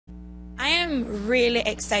I am really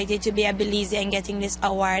excited to be a Belize and getting this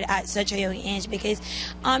award at such a young age because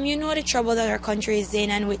you know the trouble that our country is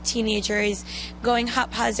in, and with teenagers going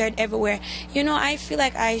haphazard everywhere. You know, I feel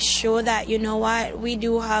like I show that, you know what, we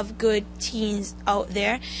do have good teens out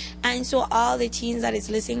there. And so all the teens that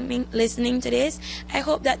is listening to this, I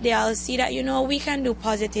hope that they all see that, you know, we can do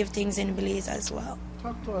positive things in Belize as well.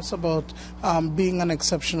 Talk to us about being an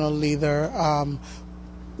exceptional leader,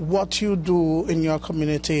 what you do in your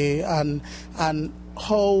community, and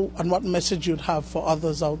how and what message you'd have for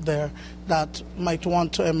others out there that might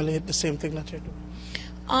want to emulate the same thing that you're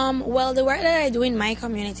doing. Well, the work that I do in my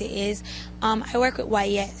community is I work with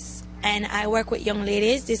YS, and I work with young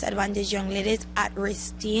ladies, disadvantaged young ladies,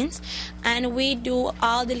 at-risk teens, and we do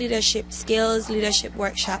all the leadership skills, leadership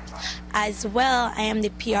workshops. As well, I am the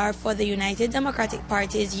PR for the United Democratic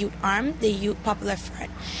Party's youth arm, the Youth Popular Front.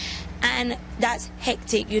 And that's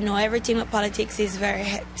hectic, you know, everything with politics is very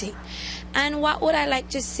hectic. And what would I like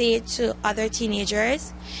to say to other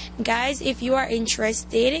teenagers? Guys, if you are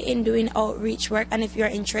interested in doing outreach work, and if you're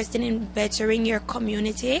interested in bettering your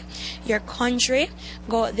community, your country,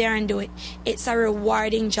 go out there and do it. It's a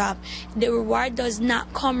rewarding job. The reward does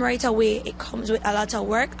not come right away. It comes with a lot of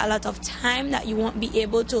work, a lot of time that you won't be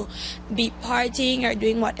able to be partying or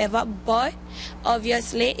doing whatever, but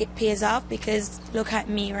obviously it pays off because look at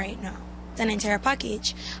me right now. It's an entire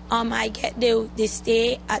package. I get the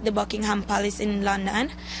stay at the Buckingham Palace in London.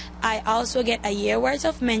 I also get a year worth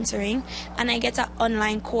of mentoring, and I get an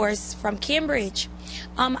online course from Cambridge.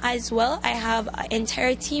 As well, I have an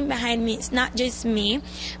entire team behind me. It's not just me.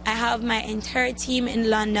 I have my entire team in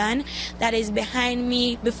London that is behind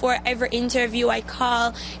me. Before every interview I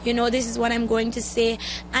call, you know, this is what I'm going to say,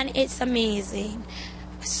 and it's amazing.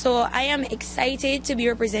 So I am excited to be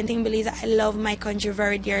representing Belize. I love my country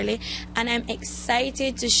very dearly, and I'm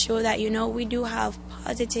excited to show that, you know, we do have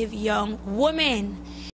positive young women